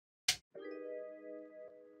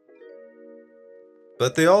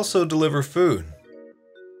but they also deliver food.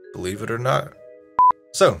 Believe it or not.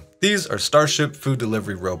 So, these are Starship food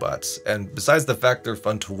delivery robots, and besides the fact they're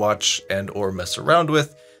fun to watch and or mess around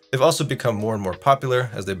with, they've also become more and more popular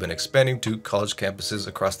as they've been expanding to college campuses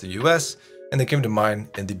across the US, and they came to mind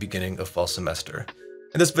in the beginning of fall semester.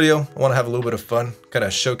 In this video, I want to have a little bit of fun, kind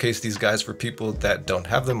of showcase these guys for people that don't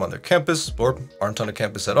have them on their campus or aren't on a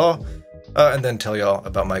campus at all, and then tell y'all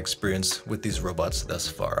about my experience with these robots thus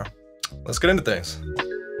far. Let's get into things.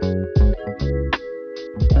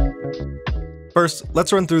 First,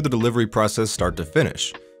 let's run through the delivery process start to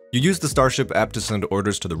finish. You use the Starship app to send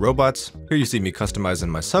orders to the robots. Here you see me customizing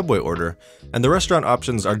my Subway order, and the restaurant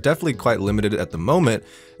options are definitely quite limited at the moment,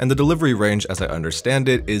 and the delivery range, as I understand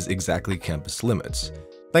it, is exactly campus limits.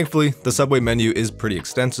 Thankfully, the Subway menu is pretty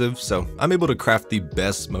extensive, so I'm able to craft the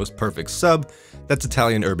best, most perfect sub. That's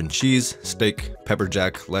Italian urban cheese, steak, pepper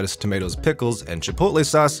jack, lettuce, tomatoes, pickles, and chipotle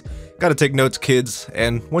sauce. Gotta take notes, kids,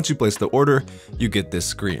 and once you place the order, you get this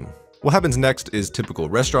screen. What happens next is typical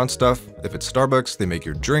restaurant stuff. If it's Starbucks, they make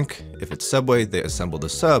your drink. If it's Subway, they assemble the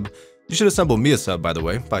sub. You should assemble me a sub, by the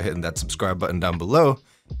way, by hitting that subscribe button down below,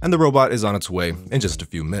 and the robot is on its way in just a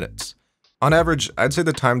few minutes. On average, I'd say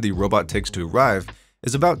the time the robot takes to arrive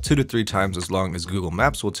is about 2 to 3 times as long as Google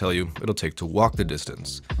Maps will tell you it'll take to walk the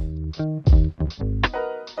distance.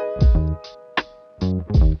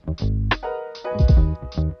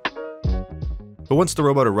 But once the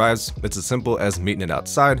robot arrives, it's as simple as meeting it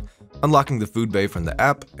outside, unlocking the food bay from the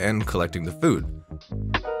app, and collecting the food.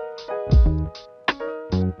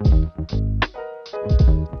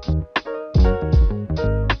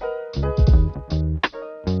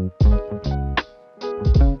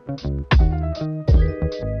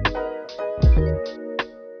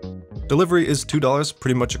 Delivery is $2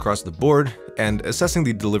 pretty much across the board, and assessing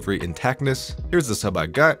the delivery intactness, here's the sub I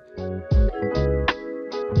got,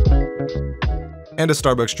 and a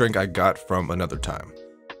Starbucks drink I got from another time.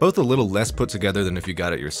 Both a little less put together than if you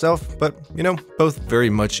got it yourself, but you know, both very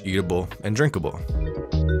much eatable and drinkable.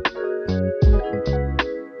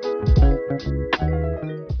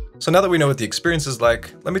 So now that we know what the experience is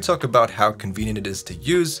like, let me talk about how convenient it is to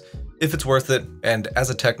use, if it's worth it, and as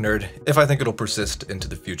a tech nerd, if I think it'll persist into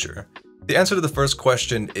the future. The answer to the first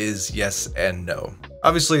question is yes and no.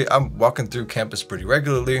 Obviously, I'm walking through campus pretty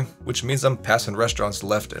regularly, which means I'm passing restaurants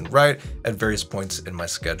left and right at various points in my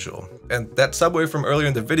schedule. And that Subway from earlier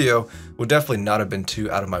in the video would definitely not have been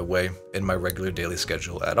too out of my way in my regular daily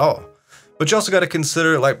schedule at all. But you also got to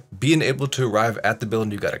consider like being able to arrive at the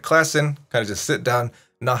building you got a class in, kind of just sit down,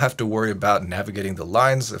 not have to worry about navigating the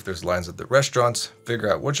lines if there's lines at the restaurants,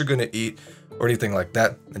 figure out what you're going to eat or anything like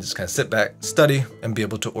that, and just kind of sit back, study, and be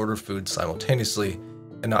able to order food simultaneously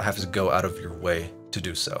and not have to go out of your way to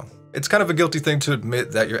do so. It's kind of a guilty thing to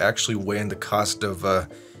admit that you're actually weighing the cost of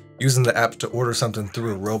using the app to order something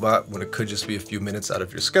through a robot when it could just be a few minutes out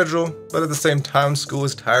of your schedule, but at the same time, school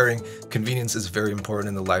is tiring, convenience is very important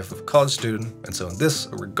in the life of a college student, and so in this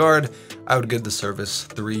regard, I would give the service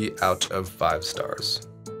 3 out of 5 stars.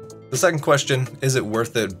 The second question, is it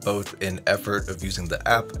worth it both in effort of using the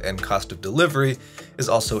app and cost of delivery, is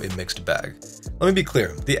also a mixed bag. Let me be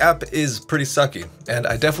clear, the app is pretty sucky, and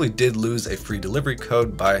I definitely did lose a free delivery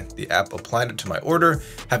code by the app applying it to my order,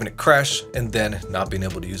 having it crash, and then not being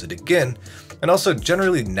able to use it again. And also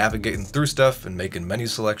generally navigating through stuff and making menu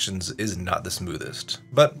selections is not the smoothest.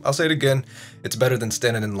 But I'll say it again, it's better than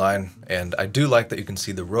standing in line, and I do like that you can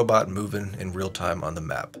see the robot moving in real time on the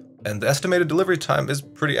map. And the estimated delivery time is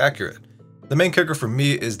pretty accurate. The main kicker for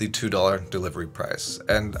me is the $2 delivery price,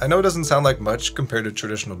 and I know it doesn't sound like much compared to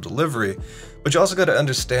traditional delivery, but you also got to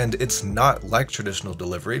understand it's not like traditional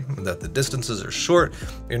delivery, that the distances are short,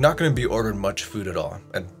 you're not going to be ordering much food at all,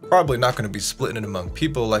 and probably not going to be splitting it among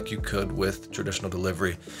people like you could with traditional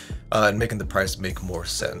delivery, and making the price make more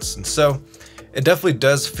sense. And so it definitely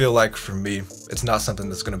does feel like, for me, it's not something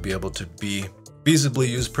that's going to be able to be feasibly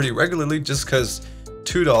used pretty regularly, just because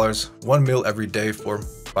 $2, one meal every day for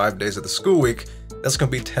 5 days of the school week, that's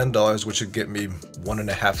going to be $10, which would get me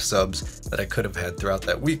 1.5 subs that I could have had throughout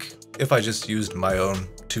that week if I just used my own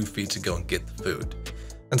 2 feet to go and get the food.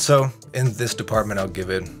 And so in this department, I'll give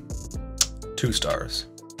it 2 stars.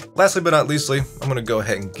 Lastly but not leastly, I'm going to go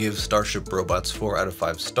ahead and give Starship robots 4 out of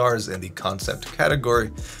 5 stars in the concept category,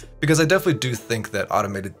 because I definitely do think that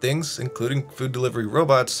automated things, including food delivery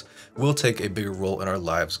robots, will take a bigger role in our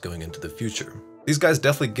lives going into the future. These guys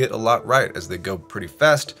definitely get a lot right as they go pretty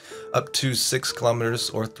fast, up to 6 kilometers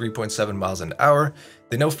or 3.7 miles an hour.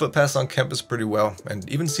 They know footpaths on campus pretty well, and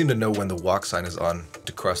even seem to know when the walk sign is on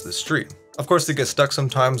to cross the street. Of course, they get stuck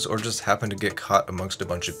sometimes or just happen to get caught amongst a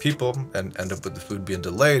bunch of people and end up with the food being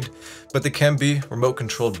delayed, but they can be remote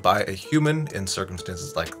controlled by a human in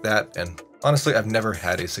circumstances like that, and honestly, I've never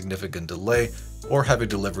had a significant delay or have a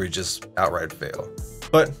delivery just outright fail.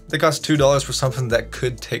 But they cost $2 for something that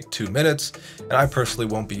could take 2 minutes, and I personally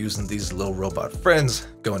won't be using these little robot friends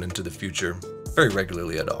going into the future very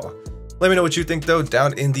regularly at all. Let me know what you think though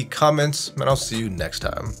down in the comments, and I'll see you next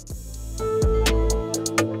time.